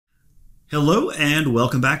Hello and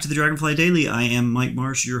welcome back to the Dragonfly Daily. I am Mike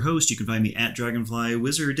Marsh, your host. You can find me at Dragonfly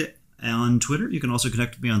Wizard on Twitter. You can also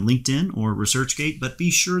connect with me on LinkedIn or ResearchGate, but be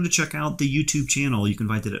sure to check out the YouTube channel. You can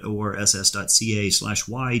find it at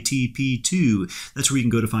orss.ca/YTP2. That's where you can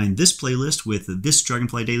go to find this playlist with this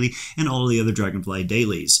Dragonfly Daily and all of the other Dragonfly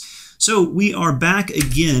Dailies. So we are back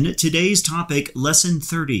again. Today's topic, Lesson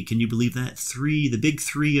 30. Can you believe that? The big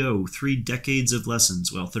 3-0, 3 decades of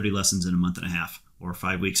lessons. Well, 30 lessons in a month and a half. Or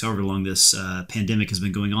 5 weeks, however long this pandemic has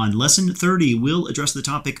been going on. Lesson 30 will address the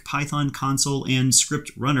topic Python Console and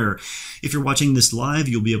ScriptRunner. If you're watching this live,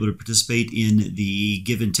 you'll be able to participate in the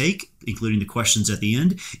give and take, including the questions at the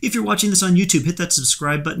end. If you're watching this on YouTube, hit that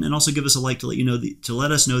subscribe button and also give us a like to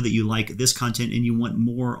let us know that you like this content and you want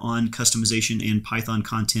more on customization and Python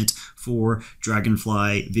content for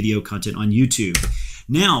Dragonfly video content on YouTube.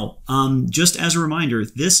 Now, just as a reminder,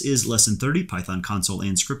 this is Lesson 30, Python Console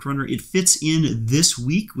and ScriptRunner. It fits in this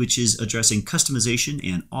week, which is addressing customization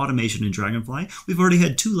and automation in Dragonfly. We've already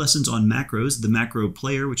had 2 lessons on macros, the macro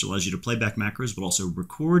player, which allows you to play back macros, but also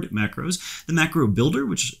record macros, the macro builder,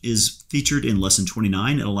 which is featured in Lesson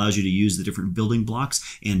 29. It allows you to use the different building blocks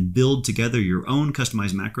and build together your own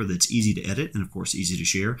customized macro that's easy to edit and, of course, easy to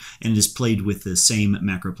share, and it is played with the same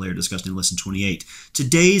macro player discussed in Lesson 28.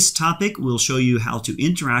 Today's topic will show you how to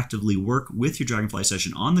interactively work with your Dragonfly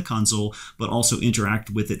session on the console, but also interact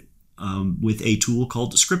with it with a tool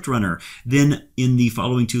called ScriptRunner. Then in the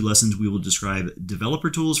following 2 lessons, we will describe developer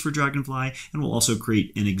tools for Dragonfly, and we'll also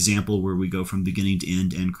create an example where we go from beginning to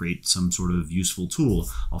end and create some sort of useful tool.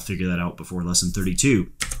 I'll figure that out before lesson 32.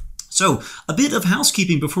 So, a bit of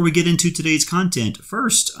housekeeping before we get into today's content.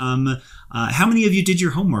 First, how many of you did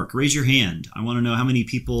your homework? Raise your hand. I want to know how many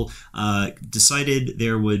people decided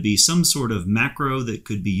there would be some sort of macro that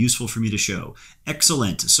could be useful for me to show.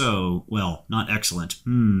 Excellent. So, well, not excellent.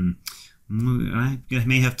 I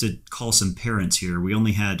may have to call some parents here. We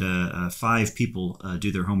only had 5 people do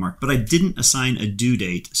their homework, but I didn't assign a due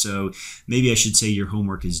date, so maybe I should say your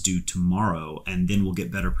homework is due tomorrow, and then we'll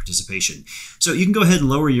get better participation. So you can go ahead and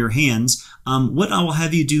lower your hands. What I will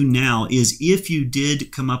have you do now is, if you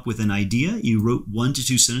did come up with an idea, you wrote 1 to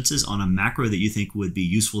 2 sentences on a macro that you think would be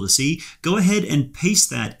useful to see, go ahead and paste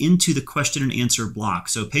that into the question and answer block.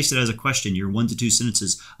 So paste it as a question, your 1 to 2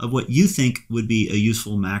 sentences of what you think would be a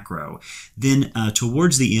useful macro. Then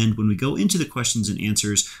towards the end, when we go into the questions and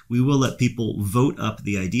answers, we will let people vote up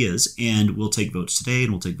the ideas, and we'll take votes today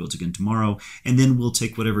and we'll take votes again tomorrow, and then we'll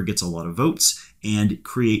take whatever gets a lot of votes and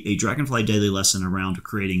create a Dragonfly daily lesson around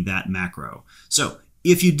creating that macro. So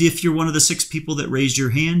if you're one of the 6 people that raised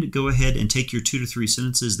your hand, go ahead and take your 2 to 3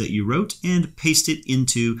 sentences that you wrote and paste it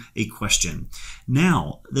into a question.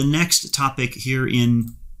 Now, the next topic here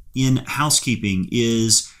in housekeeping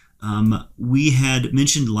is we had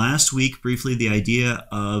mentioned last week briefly the idea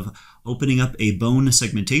of opening up a bone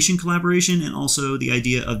segmentation collaboration, and also the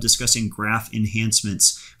idea of discussing graph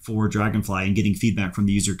enhancements for Dragonfly and getting feedback from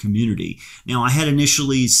the user community. Now, I had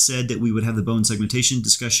initially said that we would have the bone segmentation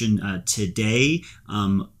discussion today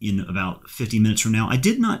in about 50 minutes from now. I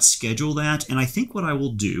did not schedule that, and I think what I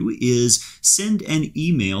will do is send an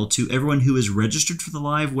email to everyone who is registered for the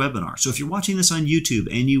live webinar. So if you're watching this on YouTube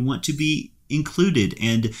and you want to be included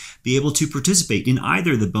and be able to participate in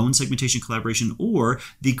either the bone segmentation collaboration or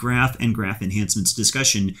the graph and graph enhancements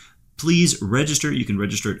discussion, please register. You can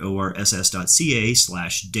register at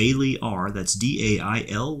orss.ca/dailyr. That's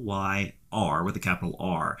DAILYR with a capital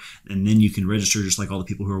R. And then you can register just like all the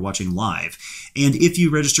people who are watching live. And if you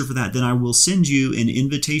register for that, then I will send you an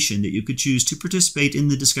invitation that you could choose to participate in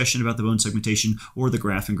the discussion about the bone segmentation or the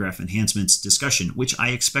graph and graph enhancements discussion, which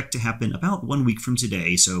I expect to happen about 1 week from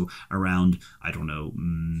today. So around, I don't know,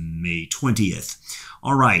 May 20th.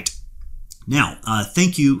 All right. Now,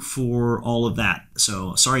 thank you for all of that.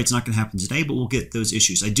 So sorry it's not going to happen today, but we'll get those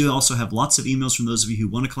issues. I do also have lots of emails from those of you who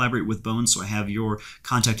want to collaborate with Bone, so I have your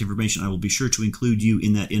contact information. I will be sure to include you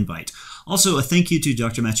in that invite. Also, a thank you to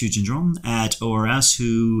Dr. Mathieu Gendron at ORS,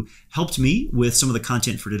 who helped me with some of the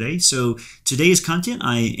content for today. So today's content,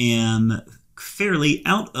 I am fairly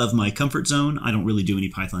out of my comfort zone. I don't really do any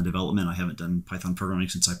Python development. I haven't done Python programming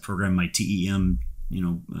since I programmed my TEM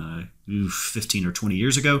 15 or 20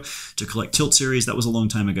 years ago to collect tilt series. That was a long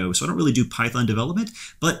time ago. So I don't really do Python development,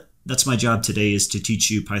 but that's my job today, is to teach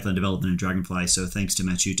you Python development in Dragonfly. So thanks to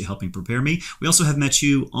Mathieu to helping prepare me. We also have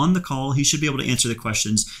Mathieu on the call. He should be able to answer the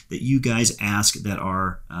questions that you guys ask that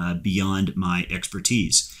are beyond my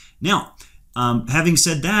expertise. Now, Having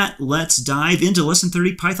said that, let's dive into Lesson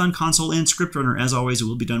 30, Python Console and ScriptRunner. As always, it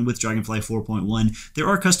will be done with Dragonfly 4.1. There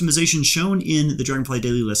are customizations shown in the Dragonfly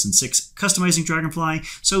Daily Lesson 6, Customizing Dragonfly,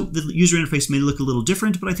 so the user interface may look a little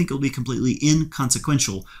different, but I think it will be completely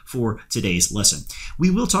inconsequential for today's lesson.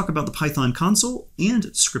 We will talk about the Python Console and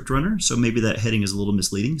ScriptRunner, so maybe that heading is a little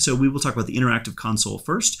misleading. So we will talk about the interactive console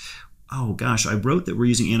first. Oh gosh, I wrote that we're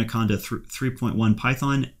using Anaconda 3.1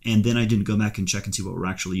 Python, and then I didn't go back and check and see what we're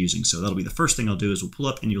actually using. So that'll be the first thing I'll do is we'll pull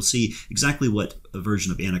up and you'll see exactly what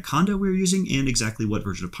version of Anaconda we're using and exactly what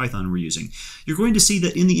version of Python we're using. You're going to see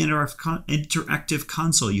that in the interactive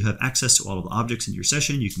console, you have access to all of the objects in your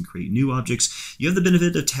session. You can create new objects. You have the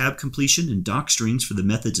benefit of tab completion and docstrings for the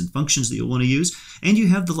methods and functions that you'll want to use. And you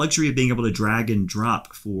have the luxury of being able to drag and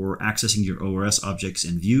drop for accessing your ORS objects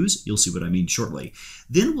and views. You'll see what I mean shortly.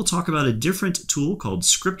 Then we'll talk about a different tool called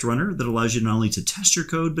ScriptRunner that allows you not only to test your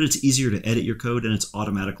code, but it's easier to edit your code and it's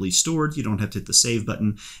automatically stored. You don't have to hit the save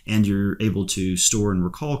button and you're able to store and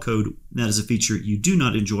recall code. That is a feature you do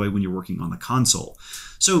not enjoy when you're working on the console.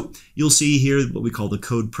 So you'll see here what we call the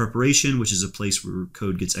code preparation, which is a place where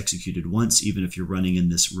code gets executed once, even if you're running in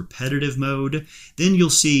this repetitive mode. Then you'll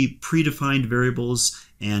see predefined variables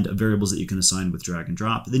and variables that you can assign with drag and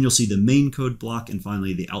drop. Then you'll see the main code block and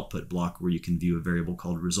finally the output block where you can view a variable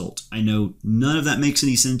called result. I know none of that makes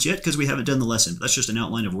any sense yet because we haven't done the lesson. That's just an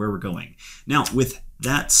outline of where we're going. Now, with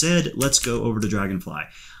that said, let's go over to Dragonfly.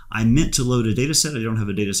 I meant to load a data set. I don't have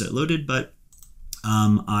a data set loaded, but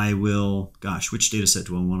I will, gosh, which data set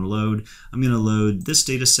do I want to load? I'm going to load this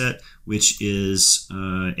data set, which is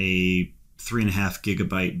a 3.5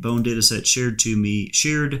 gigabyte bone data set shared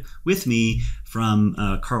with me from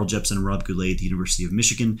Carl Jepsen and Rob Goulet at the University of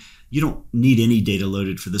Michigan. You don't need any data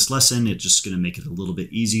loaded for this lesson. It's just going to make it a little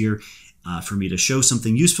bit easier for me to show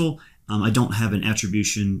something useful. I don't have an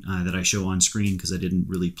attribution that I show on screen because I didn't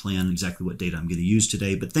really plan exactly what data I'm going to use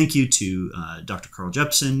today, but thank you to Dr. Carl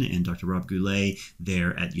Jepsen and Dr. Rob Goulet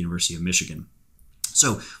there at the University of Michigan.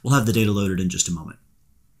 So we'll have the data loaded in just a moment.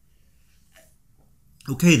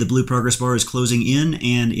 Okay, the blue progress bar is closing in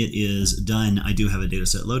and it is done. I do have a data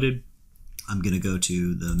set loaded. I'm going to go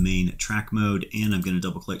to the main track mode and I'm going to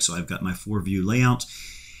double click so I've got my 4-view layout.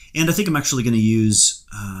 And I think I'm actually going to use,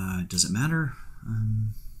 does it matter? I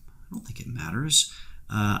don't think it matters.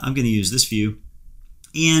 I'm going to use this view.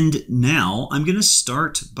 And now I'm going to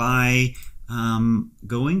start by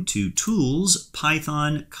going to Tools,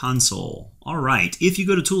 Python Console. All right, if you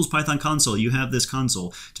go to Tools, Python Console, you have this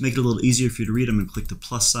console. To make it a little easier for you to read, I'm going to click the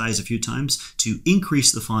plus size a few times to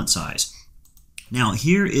increase the font size. Now,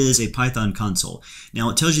 here is a Python console. Now,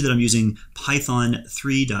 it tells you that I'm using Python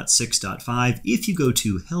 3.6.5. If you go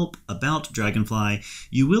to Help About Dragonfly,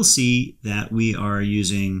 you will see that we are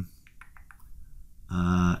using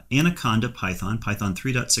Anaconda Python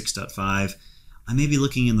 3.6.5. I may be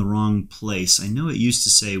looking in the wrong place. I know it used to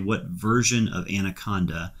say what version of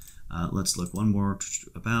Anaconda. Let's look one more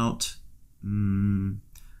about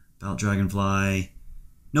Dragonfly.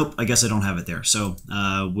 Nope, I guess I don't have it there. So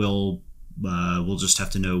we'll just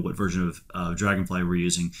have to know what version of Dragonfly we're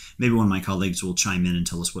using. Maybe one of my colleagues will chime in and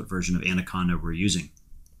tell us what version of Anaconda we're using.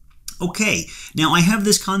 Okay, now I have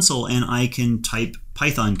this console and I can type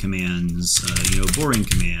Python commands, boring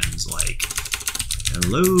commands like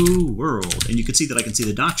hello world. And you can see that I can see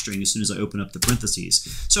the docstring as soon as I open up the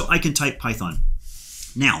parentheses. So I can type Python.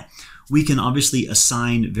 Now, we can obviously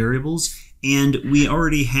assign variables and we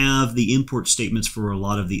already have the import statements for a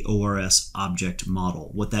lot of the ORS object model.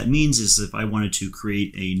 What that means is if I wanted to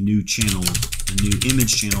create a new channel, a new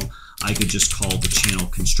image channel, I could just call the channel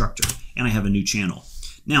constructor and I have a new channel.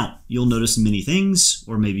 Now, you'll notice many things,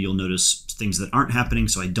 or maybe you'll notice things that aren't happening,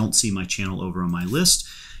 so I don't see my channel over on my list.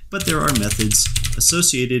 But there are methods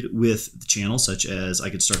associated with the channel, such as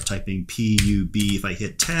I could start typing PUB. If I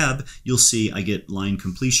hit tab, you'll see I get line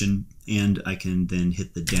completion, and I can then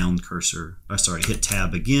hit the down cursor, hit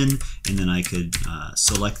tab again, and then I could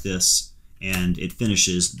select this, and it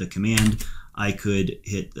finishes the command. I could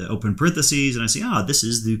hit the open parentheses and I say, this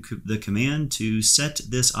is the command to set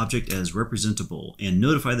this object as representable and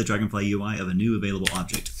notify the Dragonfly UI of a new available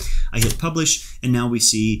object. I hit publish and now we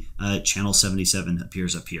see channel 77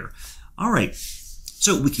 appears up here. All right,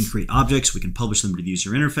 so we can create objects, we can publish them to the user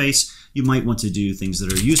interface. You might want to do things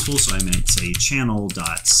that are useful, so I might say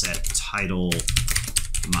channel.setTitle,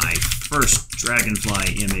 my first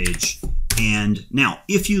Dragonfly image. And now,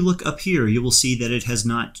 if you look up here, you will see that it has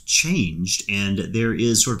not changed, and there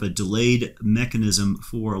is sort of a delayed mechanism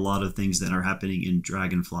for a lot of things that are happening in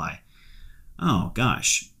Dragonfly. Oh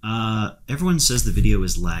gosh, everyone says the video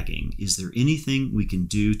is lagging. Is there anything we can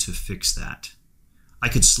do to fix that? I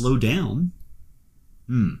could slow down.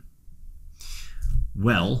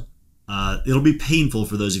 Well, it'll be painful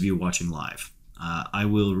for those of you watching live. I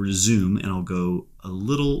will resume and I'll go a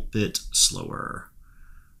little bit slower.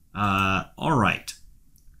 All right.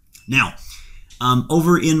 Now,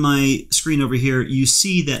 over in my screen over here, you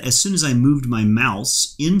see that as soon as I moved my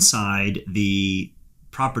mouse inside the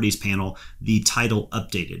properties panel, the title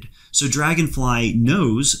updated. So Dragonfly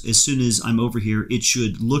knows as soon as I'm over here, it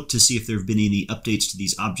should look to see if there have been any updates to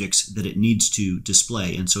these objects that it needs to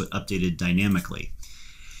display, and so it updated dynamically.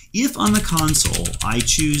 If on the console I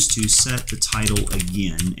choose to set the title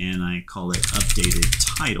again, and I call it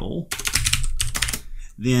updated title,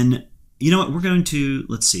 then you know what, we're going to,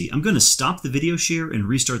 let's see, I'm going to stop the video share and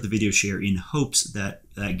restart the video share in hopes that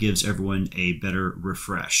that gives everyone a better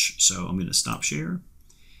refresh. So I'm going to stop share,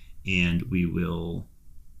 and we will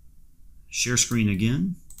share screen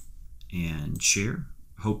again and share.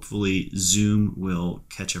 Hopefully Zoom will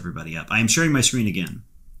catch everybody up. I am sharing my screen again,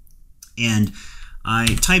 and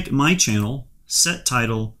I typed my channel, set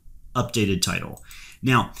title, updated title.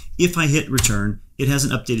 Now, if I hit return, it has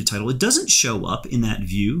an updated title. It doesn't show up in that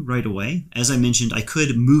view right away. As I mentioned, I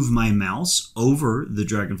could move my mouse over the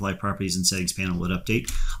Dragonfly properties and settings panel at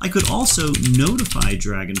update. I could also notify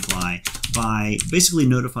Dragonfly by basically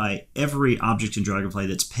notify every object in Dragonfly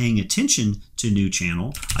that's paying attention to new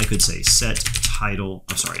channel. I could say set title,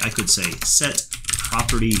 I could say set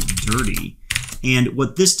property dirty. And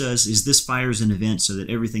what this does is this fires an event so that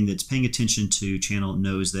everything that's paying attention to channel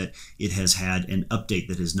knows that it has had an update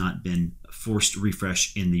that has not been forced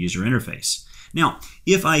refresh in the user interface. Now,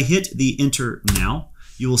 if I hit the enter now,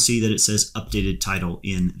 you will see that it says updated title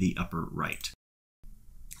in the upper right.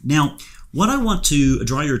 Now, what I want to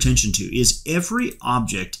draw your attention to is every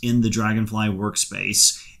object in the Dragonfly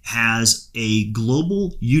workspace has a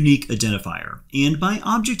global unique identifier. And by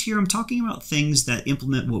object here, I'm talking about things that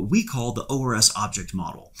implement what we call the ORSObject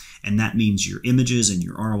model. And that means your images and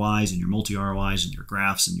your ROIs and your multi-ROIs and your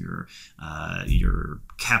graphs and your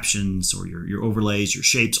captions or your overlays, your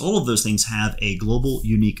shapes. All of those things have a global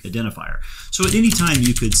unique identifier. So at any time,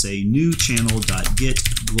 you could say new channel.get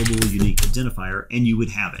global unique identifier, and you would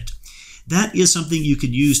have it. That is something you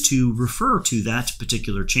could use to refer to that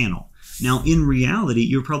particular channel. Now, in reality,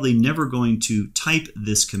 you're probably never going to type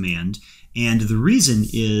this command, and the reason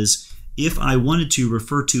is if I wanted to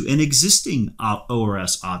refer to an existing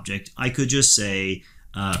ORS object, I could just say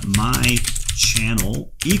my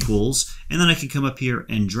channel equals, and then I can come up here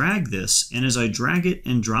and drag this, and as I drag it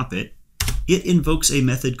and drop it, it invokes a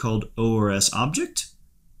method called ORSObject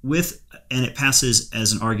and it passes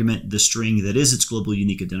as an argument the string that is its global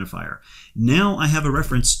unique identifier. Now I have a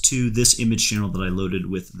reference to this image channel that I loaded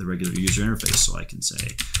with the regular user interface. So I can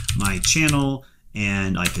say my channel,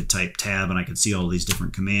 and I could type tab and I could see all these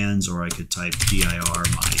different commands, or I could type dir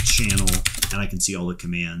my channel and I can see all the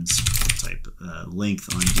commands. Type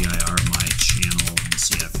length on dir my channel and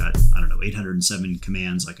see I've got, I don't know, 807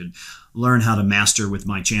 commands I could learn how to master with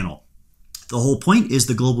my channel. The whole point is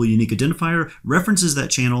the global unique identifier references that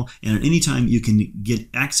channel, and at any time you can get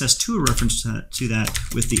access to a reference to that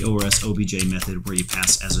with the ORSObj method, where you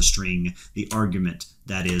pass as a string the argument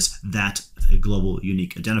that is that global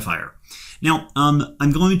unique identifier. Now,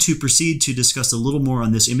 I'm going to proceed to discuss a little more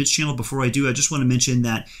on this image channel. Before I do, I just want to mention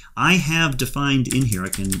that I have defined in here,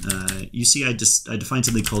 you see I defined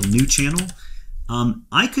something called new channel.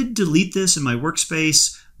 I could delete this in my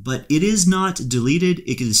workspace, but it is not deleted.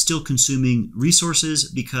 It is still consuming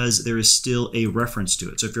resources because there is still a reference to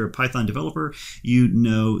it. So if you're a Python developer, you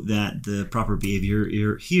know that the proper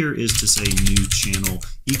behavior here is to say new channel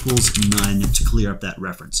equals none to clear up that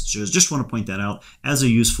reference. So I just want to point that out as a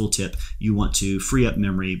useful tip. You want to free up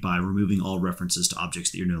memory by removing all references to objects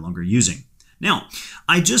that you're no longer using. Now,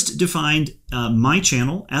 I just defined my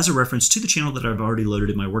channel as a reference to the channel that I've already loaded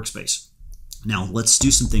in my workspace. Now, let's do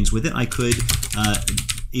some things with it. I could,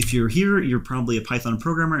 if you're here, you're probably a Python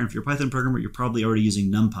programmer, and if you're a Python programmer, you're probably already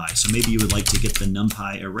using NumPy. So maybe you would like to get the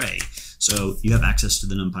NumPy array. So you have access to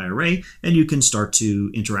the NumPy array, and you can start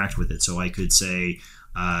to interact with it. So I could say,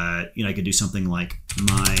 I could do something like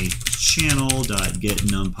my channel.get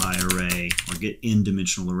NumPy array, or get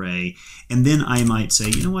in-dimensional array, and then I might say,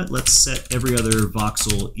 you know what, let's set every other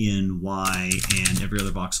voxel in Y, and every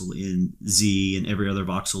other voxel in Z, and every other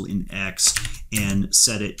voxel in X, and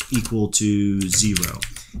set it equal to 0.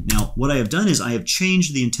 Now, what I have done is I have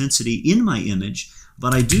changed the intensity in my image,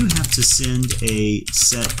 but I do have to send a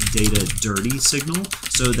set data dirty signal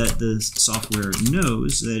so that the software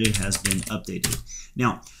knows that it has been updated.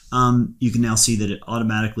 Now, you can now see that it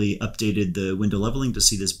automatically updated the window leveling to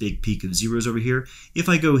see this big peak of zeros over here. If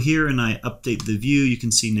I go here and I update the view, you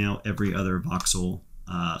can see now every other voxel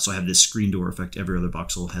So I have this screen door effect. Every other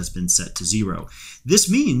voxel has been set to 0. This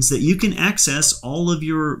means that you can access all of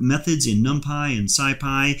your methods in NumPy and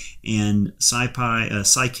SciPy and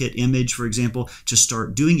scikit image, for example, to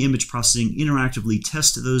start doing image processing, interactively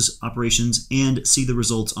test those operations, and see the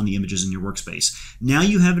results on the images in your workspace. Now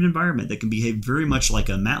you have an environment that can behave very much like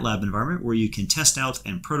a MATLAB environment where you can test out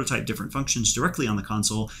and prototype different functions directly on the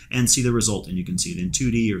console and see the result, and you can see it in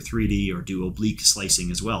 2D or 3D or do oblique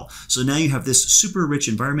slicing as well. So now you have this super rich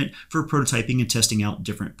environment for prototyping and testing out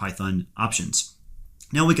different Python options.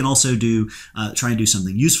 Now we can also try and do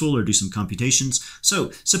something useful or do some computations.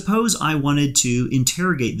 So suppose I wanted to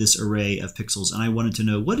interrogate this array of pixels and I wanted to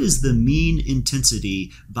know what is the mean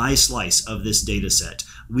intensity by slice of this data set.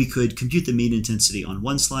 We could compute the mean intensity on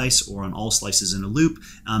one slice or on all slices in a loop.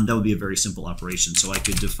 That would be a very simple operation. So I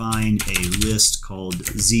could define a list called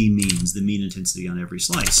z-means, the mean intensity on every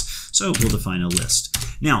slice. So we'll define a list.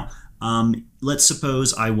 Now, let's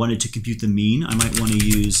suppose I wanted to compute the mean. I might want to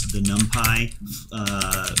use the NumPy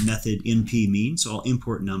method npmean. So I'll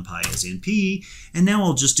import NumPy as np, and now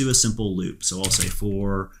I'll just do a simple loop. So I'll say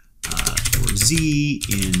for z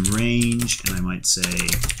in range, and I might say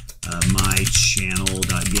my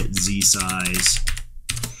channel.get z size.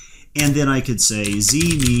 And then I could say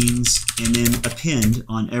z-means, and then append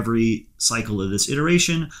on every cycle of this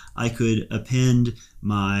iteration. I could append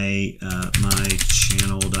my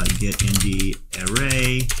channel.getND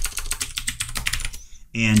array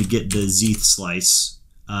and get the zth slice.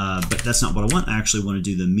 But that's not what I want. I actually want to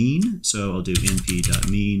do the mean. So I'll do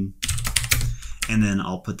np.mean, and then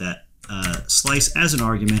I'll put that slice as an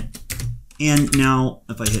argument. And now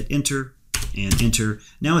if I hit enter, and enter.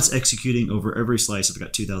 Now it's executing over every slice. I've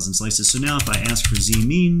got 2,000 slices. So now if I ask for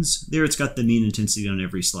z-means, there it's got the mean intensity on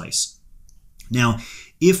every slice. Now,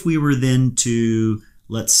 if we were then to,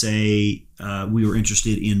 let's say, we were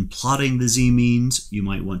interested in plotting the z-means, you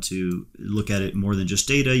might want to look at it more than just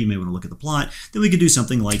data. You may want to look at the plot. Then we could do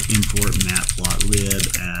something like import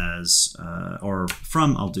matplotlib as, or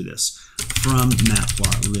from, I'll do this, from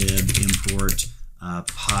matplotlib import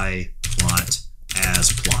pyplot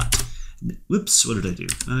as plot. Whoops, what did I do?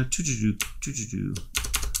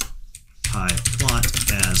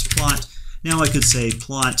 Pyplot as plot. Now I could say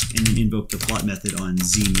plot and then invoke the plot method on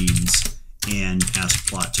z-means and ask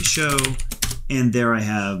plot to show. And there I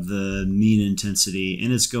have the mean intensity,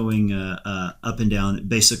 and it's going up and down.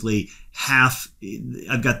 Basically, half.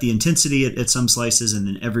 I've got the intensity at some slices, and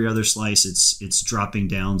then every other slice it's dropping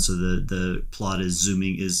down. So the plot is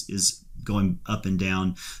zooming is going up and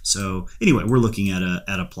down. So anyway, we're looking at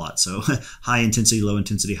a plot. So high intensity, low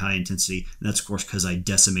intensity, high intensity. And that's of course because I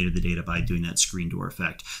decimated the data by doing that screen door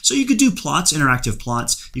effect. So you could do plots, interactive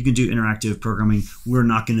plots. You can do interactive programming. We're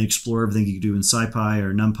not going to explore everything you can do in SciPy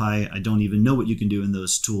or NumPy. I don't even know what you can do in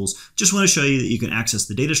those tools. Just want to show you that you can access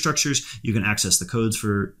the data structures. You can access the codes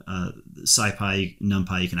for SciPy,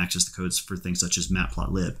 NumPy. You can access the codes for things such as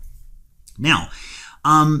matplotlib. Now,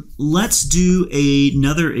 let's do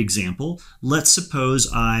another example. Let's suppose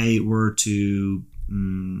I were to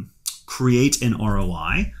create an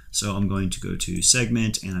ROI. So I'm going to go to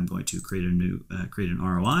segment, and I'm going to create an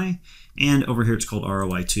ROI. And over here it's called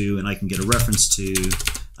ROI2, and I can get a reference to,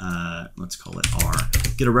 let's call it R.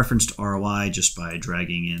 Get a reference to ROI just by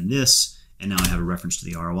dragging in this, and now I have a reference to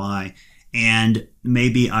the ROI. And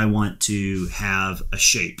maybe I want to have a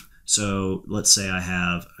shape. So let's say I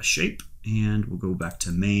have a shape. And we'll go back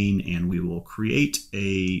to main, and we will create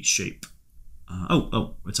a shape.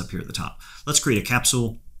 It's up here at the top. Let's create a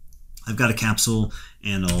capsule. I've got a capsule,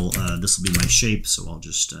 and this will be my shape. So I'll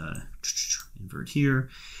just invert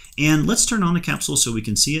here, and let's turn on the capsule so we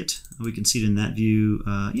can see it. We can see it in that view.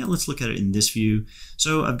 Yeah, let's look at it in this view.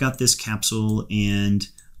 So I've got this capsule, and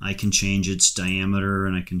I can change its diameter,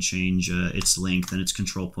 and I can change its length and its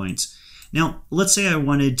control points. Now, let's say I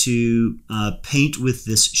wanted to paint with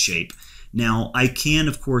this shape. Now, I can,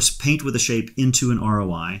 of course, paint with a shape into an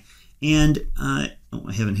ROI, and I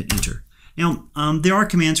haven't hit enter. Now, there are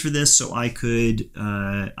commands for this, so I could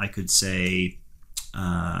say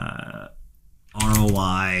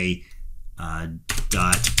ROI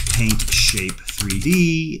dot paint shape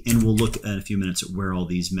 3D, and we'll look in a few minutes at where all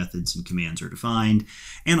these methods and commands are defined.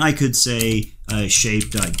 And I could say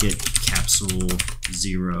shape.get capsule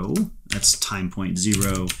 0. That's time point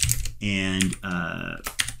 0, and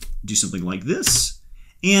do something like this.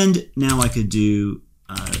 And now I could do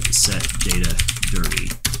set data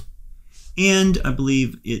dirty. And I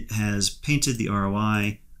believe it has painted the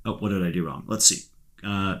ROI. Oh, what did I do wrong? Let's see.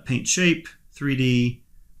 Paint shape 3D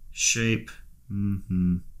shape.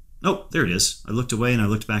 Oh, there it is. I looked away and I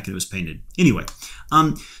looked back and it was painted. Anyway,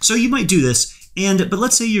 so you might do this. But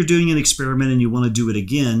let's say you're doing an experiment and you want to do it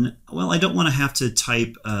again. Well, I don't want to have to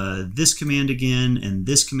type this command again and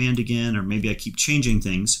this command again, or maybe I keep changing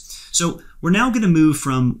things. So we're now going to move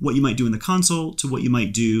from what you might do in the console to what you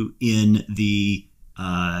might do in the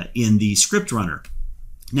script runner.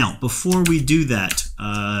 Now, before we do that,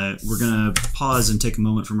 we're going to pause and take a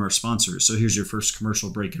moment from our sponsors. So here's your first commercial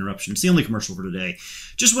break interruption. It's the only commercial for today.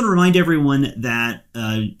 Just want to remind everyone that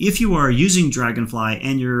if you are using Dragonfly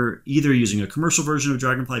and you're either using a commercial version of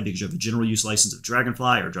Dragonfly because you have a general use license of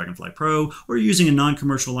Dragonfly or Dragonfly Pro, or you're using a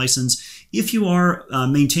non-commercial license, if you are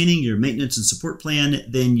maintaining your maintenance and support plan,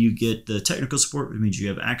 then you get the technical support, which means you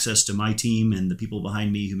have access to my team and the people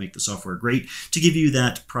behind me who make the software great to give you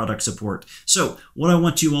that product support. So what I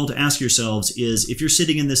want you all to ask yourselves is, if you're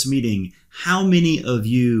sitting in this meeting, how many of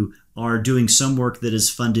you are doing some work that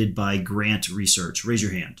is funded by grant research? Raise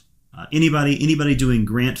your hand. Anybody doing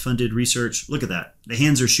grant-funded research? Look at that. The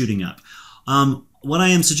hands are shooting up. What I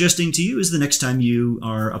am suggesting to you is the next time you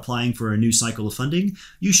are applying for a new cycle of funding,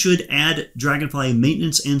 you should add Dragonfly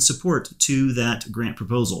maintenance and support to that grant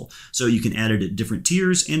proposal. So you can add it at different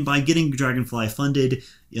tiers, and by getting Dragonfly funded,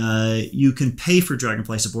 you can pay for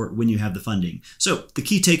Dragonfly support when you have the funding. So the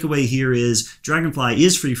key takeaway here is Dragonfly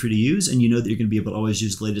is free to use, and you know that you're going to be able to always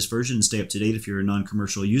use the latest version and stay up to date if you're a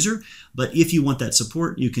non-commercial user. But if you want that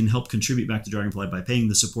support, you can help contribute back to Dragonfly by paying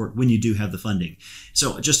the support when you do have the funding.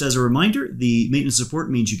 So just as a reminder, the maintenance support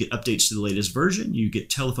means you get updates to the latest version, you get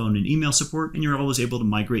telephone and email support, and you're always able to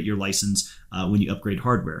migrate your license when you upgrade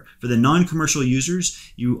hardware. For the non-commercial users,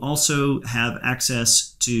 you also have access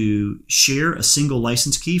to share a single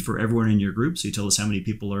license key for everyone in your group. So you tell us how many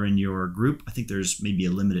people are in your group. I think there's maybe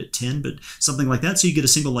a limit at 10, but something like that. So you get a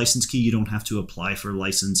single license key. You don't have to apply for a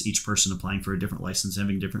license, each person applying for a different license,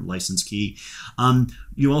 having a different license key.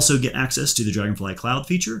 You also get access to the Dragonfly Cloud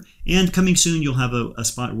feature. And coming soon, you'll have a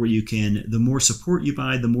spot where you can, the more support you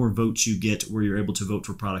buy, the more votes you get, where you're able to vote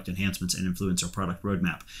for product enhancements and influence our product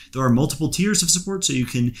roadmap. There are multiple tiers of support, so you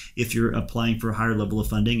can, if you're applying for a higher level of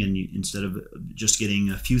funding, and you, instead of just getting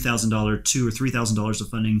a few $1,000, $2,000 or $3,000 of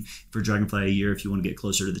funding for Dragonfly a year, if you want to get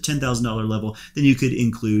closer to the $10,000 level, then you could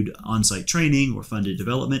include on-site training or funded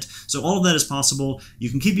development. So all of that is possible. You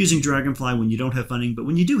can keep using Dragonfly when you don't have funding, but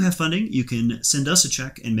when you do have funding, you can send us a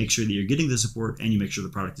check and make sure that you're getting the support and you make sure the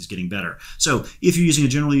product is getting better. So if you're using a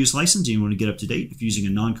general use license and you want to get up to date, if you're using a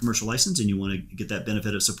non-commercial license and you want to get that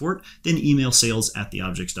benefit of support, then email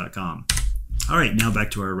sales@theobjects.com. All right, now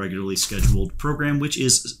back to our regularly scheduled program, which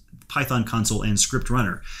is Python Console and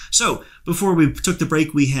ScriptRunner. So before we took the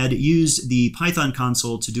break, we had used the Python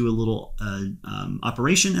console to do a little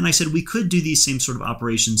operation, and I said we could do these same sort of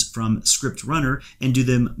operations from ScriptRunner and do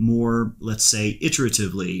them more, let's say,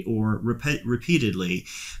 iteratively or repeatedly.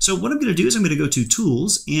 So what I'm going to do is I'm going to go to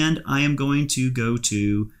Tools, and I am going to go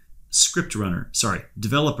to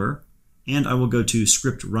Developer, and I will go to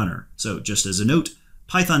ScriptRunner. So just as a note,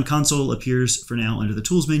 Python Console appears for now under the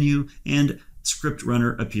Tools menu, and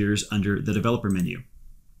ScriptRunner appears under the Developer menu.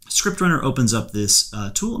 ScriptRunner opens up this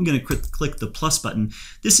tool. I'm going to click the plus button.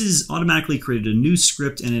 This is automatically created a new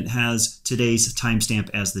script, and it has today's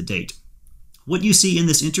timestamp as the date. What you see in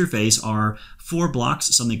this interface are 4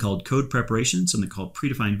 blocks, something called code preparation, something called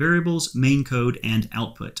predefined variables, main code, and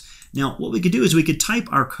output. Now, what we could do is we could type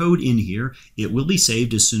our code in here. It will be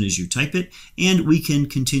saved as soon as you type it, and we can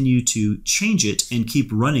continue to change it and keep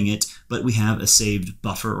running it, but we have a saved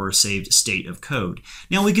buffer or a saved state of code.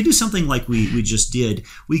 Now, we could do something like we just did.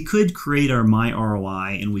 We could create our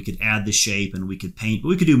myROI, and we could add the shape, and we could paint, but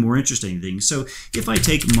we could do more interesting things. So if I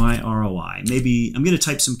take myROI, maybe I'm going to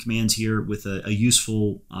type some commands here with a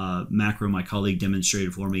useful macro my colleague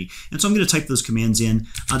demonstrated for me, and so I'm going to type those commands in.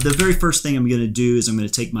 The very first thing I'm going to do is I'm going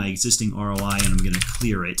to take my existing ROI and I'm going to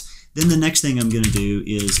clear it. Then the next thing I'm going to do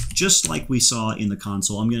is, just like we saw in the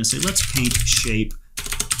console, I'm going to say let's paint shape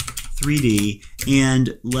 3D,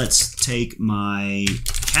 and let's take my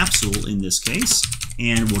capsule in this case,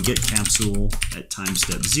 and we'll get capsule at time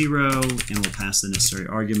step 0, and we'll pass the necessary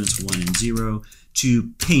arguments 1 and 0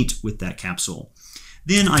 to paint with that capsule.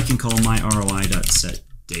 Then I can call my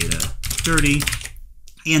ROI.setData30,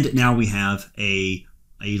 and now we have a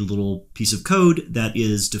little piece of code that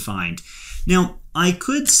is defined. Now, I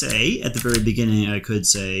could say at the very beginning, I could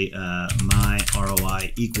say my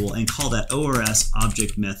ROI equal and call that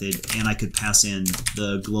ORSObject method, and I could pass in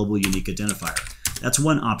the global unique identifier. That's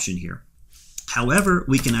one option here. However,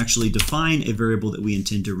 we can actually define a variable that we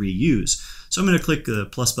intend to reuse. So I'm going to click the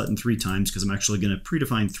plus button 3 times because I'm actually going to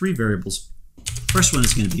predefine 3 variables. First one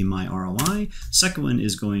is going to be my ROI. Second one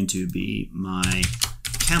is going to be my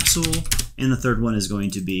capsule, and the third one is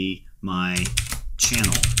going to be my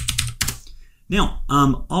channel. Now,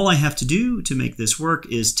 all I have to do to make this work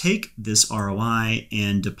is take this ROI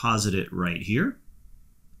and deposit it right here.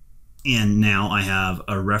 And now I have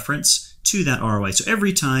a reference to that ROI. So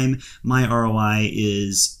every time my ROI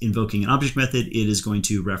is invoking an object method, it is going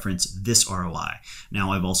to reference this ROI.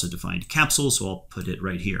 Now I've also defined capsule, so I'll put it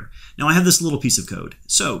right here. Now I have this little piece of code.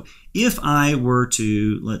 So if I were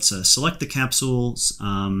to, let's select the capsules,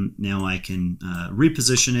 now I can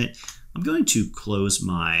reposition it. I'm going to close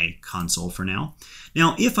my console for now.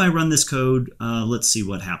 Now, if I run this code, let's see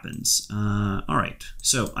what happens. All right,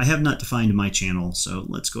 so I have not defined my channel, so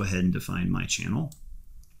let's go ahead and define my channel.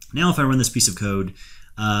 Now, if I run this piece of code,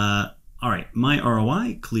 all right, my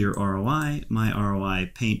ROI, clear ROI, my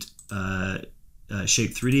ROI paint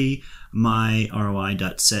shape 3D, my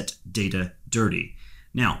ROI.set data dirty.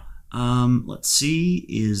 Now, let's see,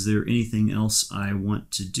 is there anything else I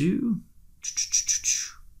want to do?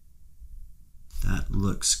 That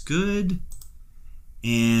looks good.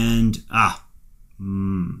 And,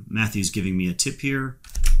 Matthew's giving me a tip here.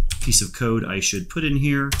 Piece of code I should put in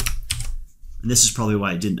here. And this is probably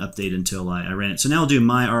why it didn't update until I ran it. So now I'll do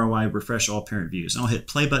my ROI, refresh all parent views. And I'll hit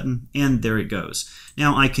play button, and there it goes.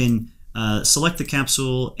 Now I can select the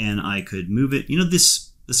capsule, and I could move it. You know, this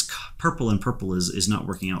purple and purple is not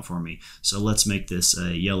working out for me. So let's make this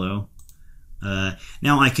yellow.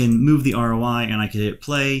 Now I can move the ROI and I can hit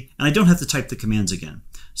play, and I don't have to type the commands again.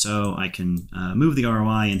 So I can move the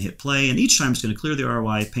ROI and hit play, and each time it's going to clear the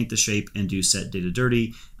ROI, paint the shape, and do set data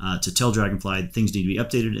dirty to tell Dragonfly things need to be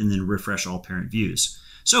updated, and then refresh all parent views.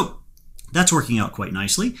 So that's working out quite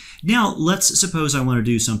nicely. Now let's suppose I want to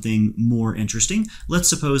do something more interesting. Let's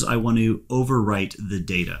suppose I want to overwrite the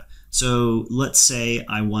data. So let's say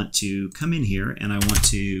I want to come in here and I want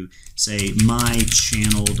to say my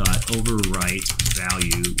channel.overwrite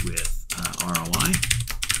value with ROI.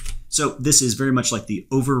 So this is very much like the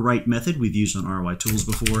overwrite method we've used on ROI tools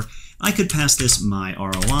before. I could pass this my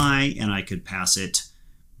ROI, and I could pass it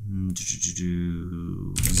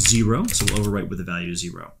 0. So we'll overwrite with the value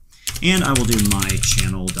 0. And I will do my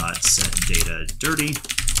channel.setData dirty.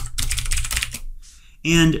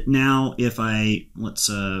 And now if let's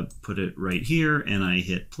put it right here and I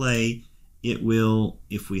hit play, it will,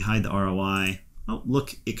 if we hide the ROI, oh,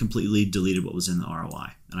 look, it completely deleted what was in the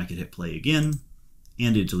ROI. And I could hit play again,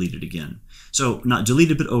 and it deleted again. So not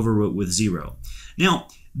deleted, but overwrote with 0. Now,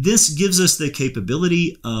 this gives us the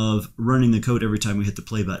capability of running the code every time we hit the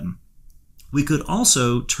play button. We could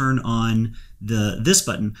also turn on this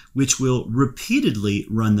button, which will repeatedly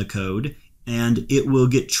run the code, and it will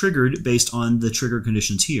get triggered based on the trigger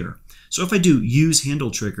conditions here. So if I do use handle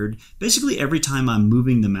triggered, basically every time I'm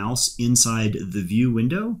moving the mouse inside the view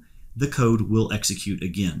window, the code will execute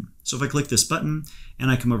again. So if I click this button and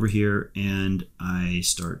I come over here and I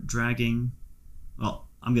start dragging, well,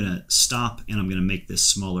 I'm going to stop and I'm going to make this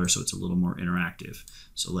smaller so it's a little more interactive.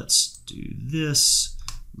 So let's do this,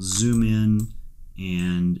 zoom in,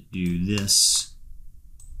 and do this.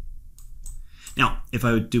 Now, if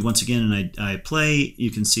I would do once again and I play, you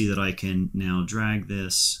can see that I can now drag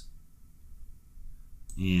this,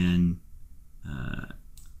 and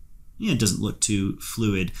yeah, it doesn't look too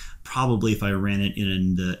fluid. Probably if I ran it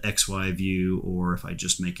in the XY view, or if I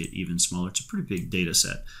just make it even smaller. It's a pretty big data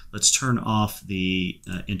set. Let's turn off the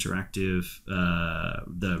interactive,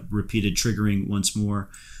 the repeated triggering once more.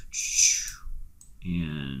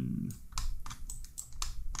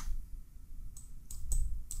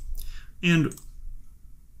 And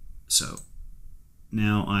so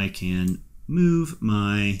now I can move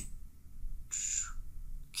my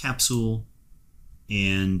capsule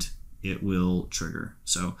and it will trigger.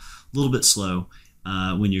 So a little bit slow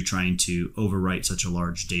when you're trying to overwrite such a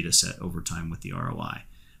large data set over time with the ROI.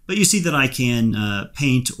 But you see that I can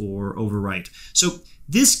paint or overwrite. So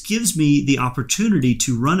this gives me the opportunity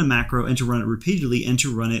to run a macro and to run it repeatedly and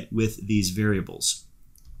to run it with these variables.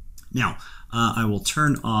 Now, I will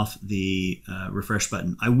turn off the refresh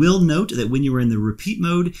button. I will note that when you are in the repeat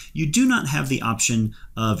mode, you do not have the option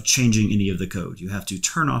of changing any of the code. You have to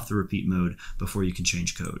turn off the repeat mode before you can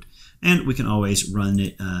change code. And we can always run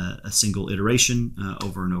it a single iteration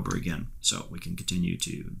over and over again. So we can continue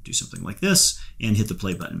to do something like this and hit the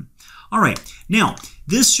play button. All right, now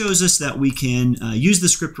this shows us that we can use the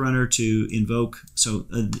script runner to invoke. So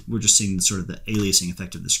we're just seeing sort of the aliasing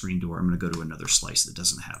effect of the screen door. I'm going to go to another slice that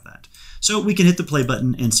doesn't have that. So we can hit the play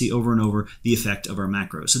button and see over and over the effect of our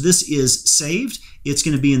macro. So this is saved. It's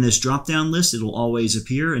going to be in this drop-down list. It'll always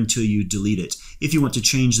appear until you delete it. If you want to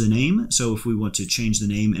change the name, so if we want to change the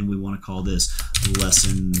name and we want to call this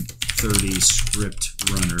Lesson 30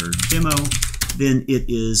 Script Runner Demo, then it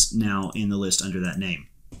is now in the list under that name.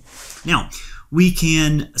 Now, We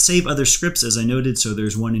can save other scripts, as I noted. So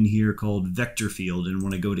there's one in here called vector field, and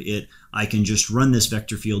when I go to it, I can just run this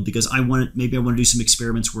vector field because maybe I want to do some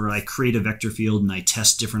experiments where I create a vector field and I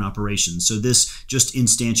test different operations. So this just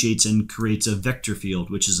instantiates and creates a vector field,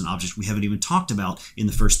 which is an object we haven't even talked about in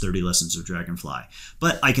the first 30 lessons of Dragonfly.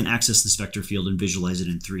 But I can access this vector field and visualize it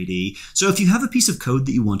in 3D. So if you have a piece of code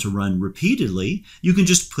that you want to run repeatedly, you can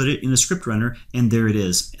just put it in a script runner, and there it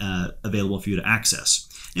is, available for you to access.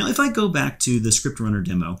 Now, if I go back to the script runner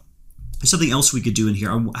demo, there's something else we could do in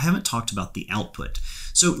here. I haven't talked about the output.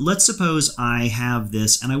 So let's suppose I have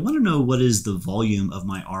this and I want to know what is the volume of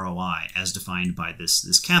my ROI as defined by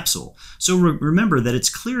this capsule. So remember that it's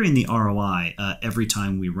clearing the ROI every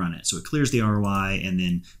time we run it. So it clears the ROI and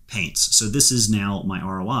then paints. So this is now my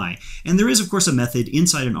ROI. And there is, of course, a method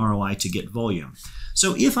inside an ROI to get volume.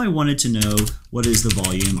 So if I wanted to know what is the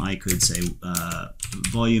volume, I could say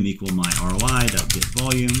volume equal my ROI.get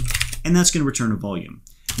volume, and that's going to return a volume.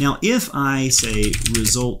 Now, if I say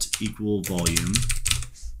result equal volume,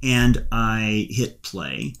 and I hit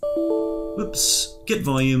play, whoops, get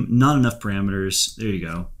volume, not enough parameters, there you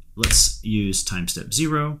go. Let's use time step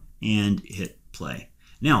 0 and hit play.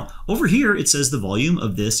 Now, over here, it says the volume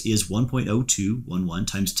of this is 1.0211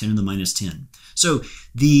 times 10 to the minus 10. So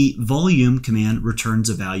the volume command returns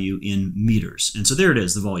a value in meters. And so there it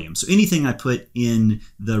is, the volume. So anything I put in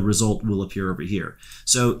the result will appear over here.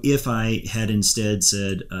 So if I had instead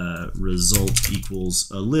said result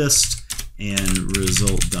equals a list and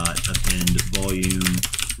result.append volume,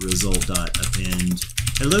 result.append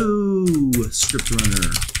hello script runner,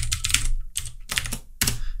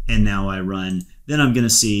 and now I run, then I'm going to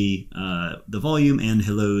see the volume and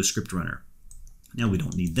hello script runner. Now we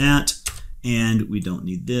don't need that, and we don't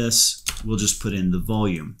need this. We'll just put in the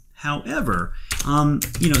volume. However,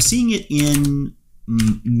 seeing it in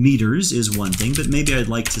meters is one thing, but maybe I'd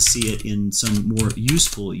like to see it in some more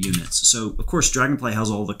useful units. So of course, Dragonfly has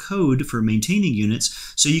all the code for maintaining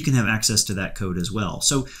units, so you can have access to that code as well.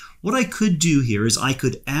 So what I could do here is I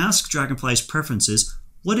could ask Dragonfly's preferences,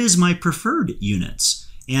 what is my preferred units?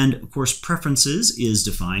 And of course, preferences is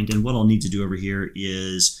defined, and what I'll need to do over here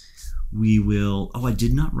is we will, I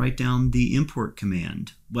did not write down the import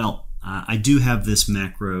command. Well, I do have this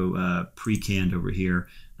macro pre-canned over here,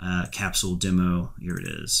 capsule demo, here it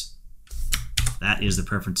is. That is the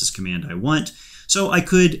preferences command I want. So I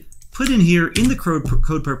could put in here in the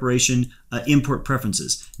code preparation, import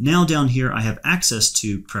preferences. Now down here, I have access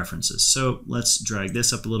to preferences. So let's drag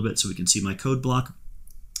this up a little bit so we can see my code block.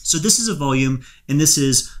 So this is a volume, and this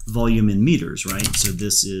is volume in meters, right? So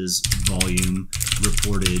this is volume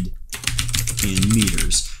reported in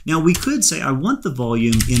meters. Now we could say I want the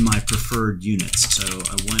volume in my preferred units. So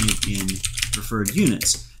I want it in preferred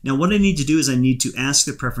units. Now what I need to do is I need to ask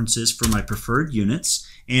the preferences for my preferred units,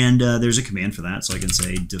 and there's a command for that. So I can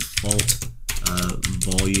say default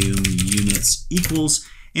volume units equals,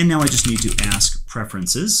 and now I just need to ask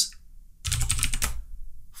preferences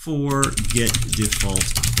for get default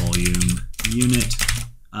volume unit,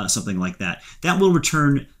 something like that. That will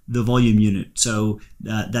return the volume unit. So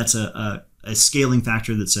that's a scaling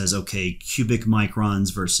factor that says, okay, cubic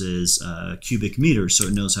microns versus cubic meters, so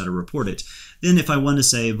it knows how to report it. Then if I want to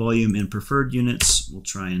say volume in preferred units, we'll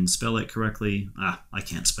try and spell it correctly. I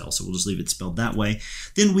can't spell, so we'll just leave it spelled that way.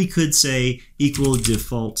 Then we could say equal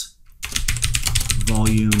default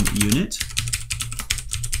volume unit.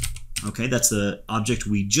 Okay, that's the object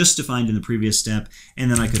we just defined in the previous step. And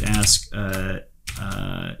then I could ask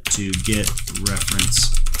to get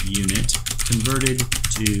reference unit converted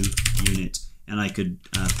to unit, and I could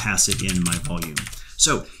pass it in my volume.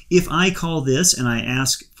 So if I call this and I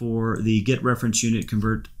ask for the get reference unit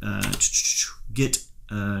convert, get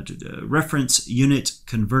reference unit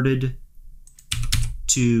converted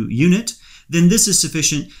to unit, then this is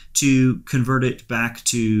sufficient to convert it back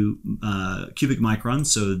to cubic microns,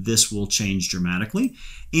 so this will change dramatically.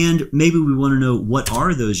 And maybe we want to know what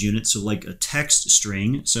are those units, so like a text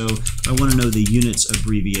string. So if I want to know the units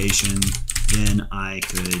abbreviation, then I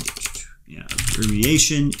could,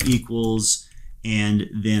 abbreviation equals, and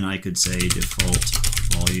then I could say default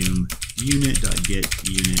volume unit.get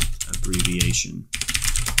unit abbreviation.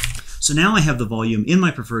 So now I have the volume in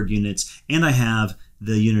my preferred units, and I have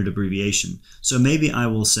the unit abbreviation. So maybe I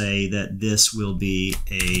will say that this will be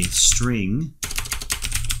a string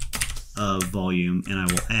of volume, and I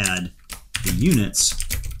will add the units,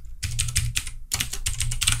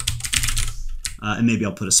 and maybe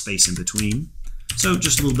I'll put a space in between. So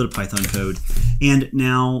just a little bit of Python code. And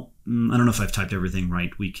now, I don't know if I've typed everything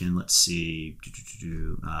right. We can, let's see,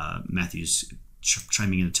 Matthew's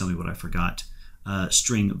chiming in to tell me what I forgot.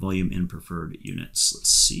 String volume in preferred units. Let's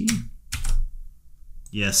see.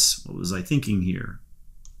 Yes, what was I thinking here?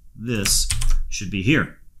 This should be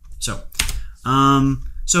here. So,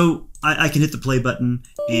 I can hit the play button,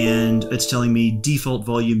 and it's telling me default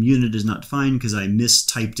volume unit is not defined because I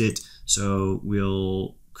mistyped it. So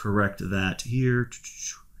we'll correct that here.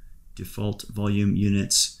 Default volume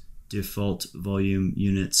units,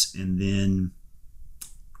 and then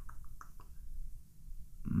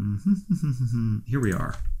here we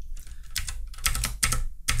are.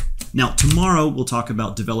 Now, tomorrow we'll talk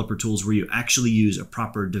about developer tools where you actually use a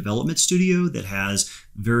proper development studio that has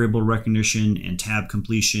variable recognition and tab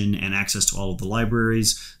completion and access to all of the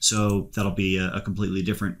libraries. So that'll be a completely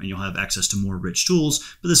different, and you'll have access to more rich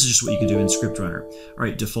tools, but this is just what you can do in ScriptRunner. All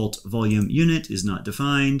right, default volume unit is not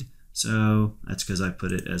defined. So that's because I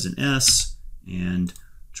put it as an S, and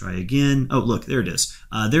try again. Oh, look, there it is.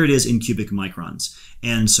 There it is in cubic microns.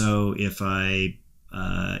 And so if I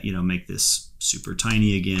make this super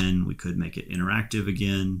tiny again, we could make it interactive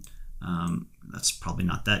again. That's probably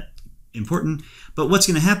not that important. But what's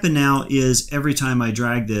going to happen now is every time I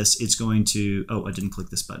drag this, it's going to, oh, I didn't click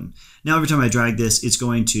this button. Now every time I drag this, it's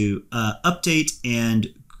going to update and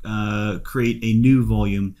create a new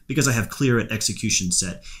volume because I have clear at execution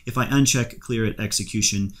set. If I uncheck clear at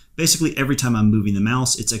execution, basically every time I'm moving the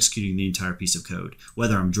mouse, it's executing the entire piece of code,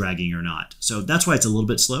 whether I'm dragging or not. So that's why it's a little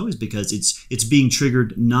bit slow, is because it's being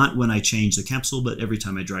triggered not when I change the capsule, but every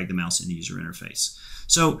time I drag the mouse in the user interface.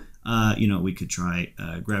 So we could try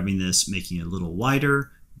grabbing this, making it a little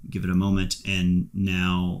wider, give it a moment, and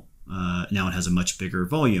now it has a much bigger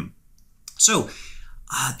volume. So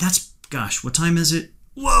that's, gosh, what time is it?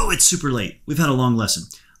 Whoa, it's super late. We've had a long lesson.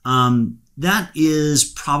 That is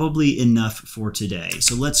probably enough for today.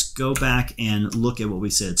 So let's go back and look at what we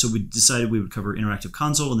said. So we decided we would cover Interactive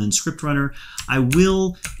Console and then ScriptRunner. I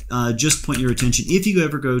will just point your attention, if you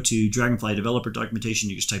ever go to Dragonfly developer documentation,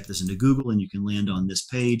 you just type this into Google and you can land on this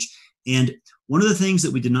page. And one of the things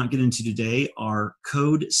that we did not get into today are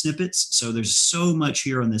code snippets. So there's so much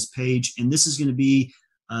here on this page, and this is going to be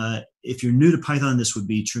if you're new to Python, this would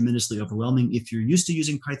be tremendously overwhelming. If you're used to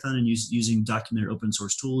using Python and using documented open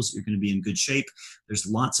source tools, you're going to be in good shape. There's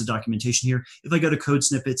lots of documentation here. If I go to code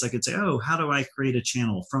snippets, I could say, oh, how do I create a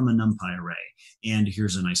channel from a NumPy array? And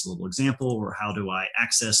here's a nice little example. Or how do I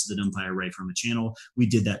access the NumPy array from a channel? We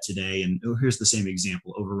did that today. And here's the same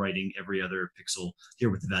example, overwriting every other pixel here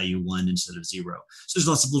with the value 1 instead of 0. So there's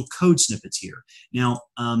lots of little code snippets here. Now,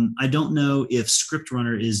 I don't know if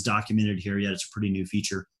ScriptRunner is documented here yet. It's a pretty new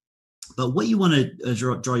feature. But what you want to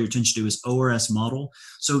draw your attention to is ORS model.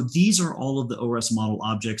 So these are all of the ORS model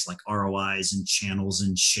objects like ROIs and channels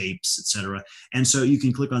and shapes, etc. And so you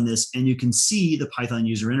can click on this and you can see the Python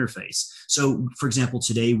user interface. So for example,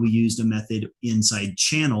 today we used a method inside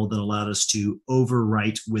channel that allowed us to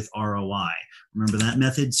overwrite with ROI. Remember that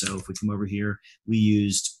method? So if we come over here, we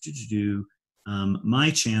used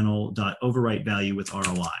my channel.overwrite value with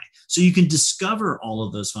ROI. So you can discover all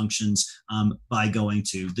of those functions by going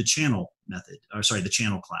to the channel method, or sorry, the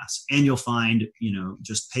channel class, and you'll find,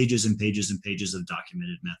 just pages and pages and pages of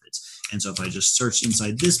documented methods. And so if I just search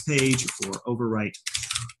inside this page for overwrite,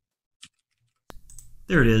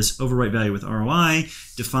 there it is, overwrite value with ROI,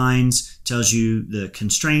 defines, tells you the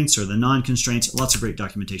constraints or the non-constraints, lots of great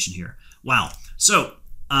documentation here. Wow. So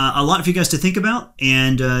a lot for you guys to think about,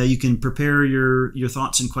 and you can prepare your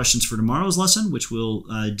thoughts and questions for tomorrow's lesson, which will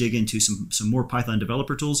dig into some more Python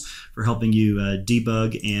developer tools for helping you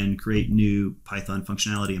debug and create new Python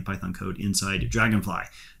functionality and Python code inside Dragonfly.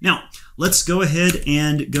 Now, let's go ahead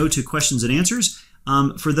and go to questions and answers.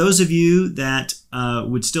 For those of you that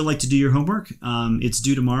would still like to do your homework, it's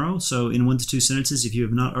due tomorrow. So in 1 to 2 sentences, if you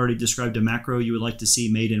have not already described a macro you would like to see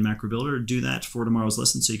made in Macro Builder, do that for tomorrow's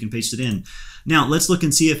lesson so you can paste it in. Now, let's look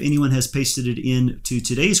and see if anyone has pasted it into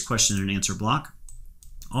today's question and answer block.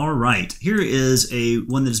 All right, here is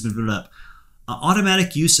one that has been put up.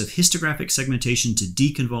 Automatic use of histographic segmentation to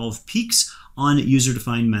deconvolve peaks on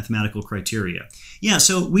user-defined mathematical criteria. Yeah,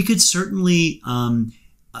 so we could certainly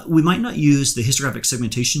we might not use the histographic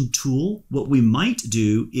segmentation tool. What we might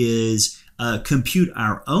do is compute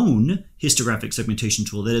our own histographic segmentation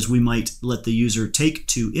tool. That is, we might let the user take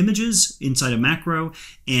 2 images inside a macro,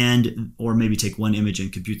 or maybe take 1 image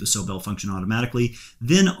and compute the Sobel function automatically,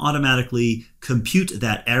 then automatically compute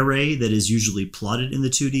that array that is usually plotted in the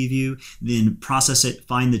 2D view, then process it,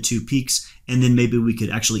 find the 2 peaks, and then maybe we could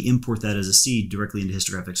actually import that as a seed directly into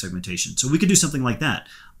histographic segmentation. So we could do something like that.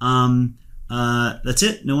 That's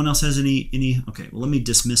it. No one else has any. Okay, well, let me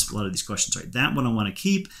dismiss a lot of these questions. All right, that one I want to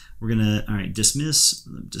keep. We're going to, all right,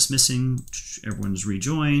 dismissing. Everyone's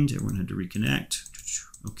rejoined. Everyone had to reconnect.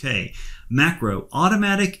 Okay. Macro,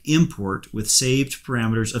 automatic import with saved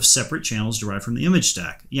parameters of separate channels derived from the image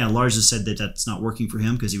stack. Yeah, Lars has said that that's not working for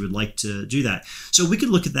him because he would like to do that. So we could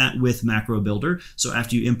look at that with Macro Builder. So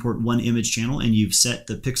after you import one image channel and you've set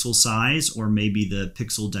the pixel size or maybe the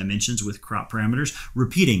pixel dimensions with crop parameters,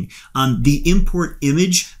 repeating. The import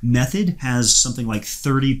image method has something like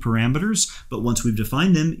 30 parameters, but once we've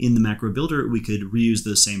defined them in the Macro Builder, we could reuse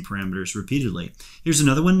those same parameters repeatedly. Here's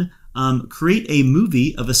another one. Create a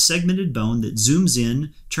movie of a segmented bone that zooms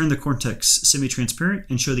in, turn the cortex semi-transparent,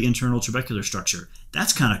 and show the internal trabecular structure.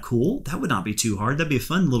 That's kind of cool. That would not be too hard. That'd be a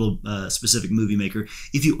fun little specific movie maker.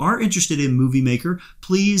 If you are interested in Movie Maker,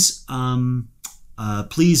 please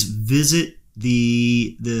please visit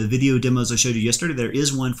the video demos I showed you yesterday. There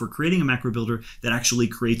is one for creating a macro builder that actually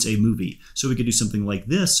creates a movie. So we could do something like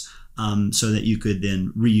this so that you could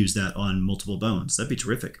then reuse that on multiple bones. That'd be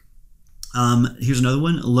terrific. Here's another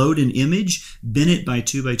one. Load an image, bin it by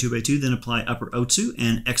 2 by 2 by 2, then apply upper OTSU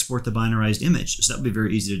and export the binarized image. So that would be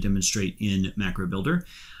very easy to demonstrate in Macro Builder.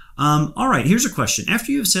 All right, here's a question.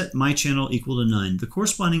 After you have set my channel equal to none, the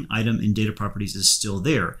corresponding item in data properties is still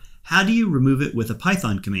there. How do you remove it with a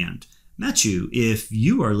Python command? Matthew, if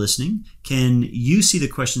you are listening, can you see the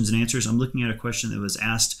questions and answers? I'm looking at a question that was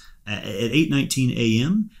asked at 8:19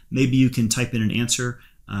 a.m. Maybe you can type in an answer.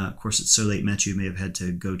 Of course, it's so late, Matthew may have had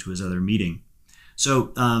to go to his other meeting.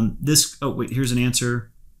 So here's an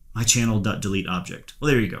answer. My channel.delete object. Well,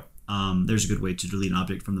 there you go. There's a good way to delete an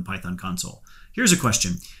object from the Python console. Here's a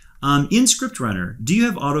question. In ScriptRunner, do you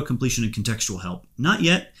have auto-completion and contextual help? Not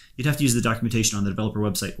yet. You'd have to use the documentation on the developer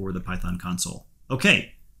website or the Python console.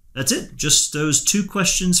 Okay, that's it. Just those 2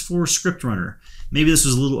 questions for ScriptRunner. Maybe this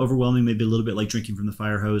was a little overwhelming, maybe a little bit like drinking from the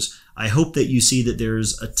fire hose. I hope that you see that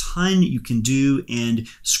there's a ton you can do, and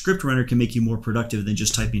ScriptRunner can make you more productive than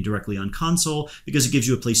just typing directly on console because it gives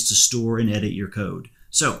you a place to store and edit your code.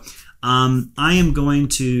 So I am going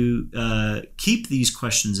to keep these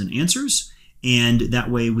questions and answers, and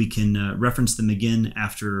that way we can reference them again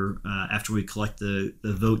after we collect the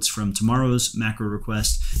votes from tomorrow's macro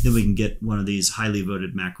request. Then we can get one of these highly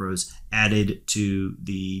voted macros added to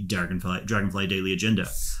the Dragonfly Daily agenda.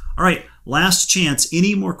 All right, last chance.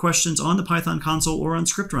 Any more questions on the Python console or on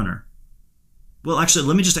ScriptRunner? Well, actually,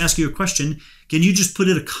 let me just ask you a question. Can you just put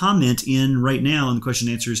a comment in right now in the question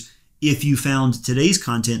and answers if you found today's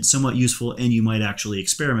content somewhat useful and you might actually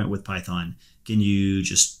experiment with Python? Can you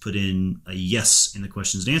just put in a yes in the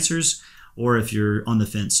questions and answers? Or if you're on the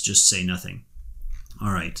fence, just say nothing.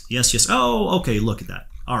 All right. Yes, yes. Oh, okay. Look at that.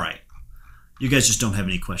 All right. You guys just don't have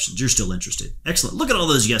any questions. You're still interested. Excellent. Look at all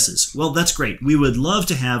those yeses. Well, that's great. We would love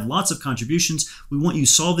to have lots of contributions. We want you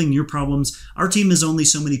solving your problems. Our team is only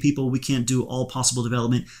so many people. We can't do all possible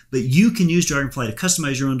development, but you can use Dragonfly to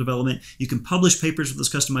customize your own development. You can publish papers with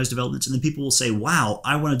those customized developments, and then people will say, wow,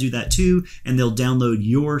 I want to do that too, and they'll download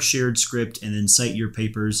your shared script and then cite your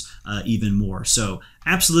papers even more. So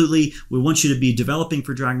absolutely, we want you to be developing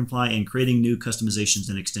for Dragonfly and creating new customizations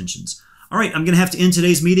and extensions. All right, I'm going to have to end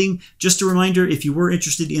today's meeting. Just a reminder, if you were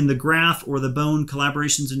interested in the graph or the bone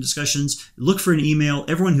collaborations and discussions, look for an email.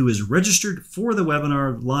 Everyone who is registered for the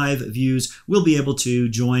webinar live views will be able to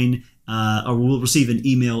join or will receive an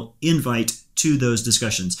email invite to those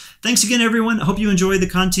discussions. Thanks again, everyone. I hope you enjoy the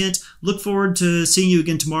content. Look forward to seeing you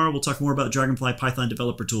again tomorrow. We'll talk more about Dragonfly Python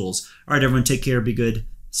developer tools. All right, everyone, take care. Be good.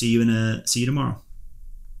 See you tomorrow.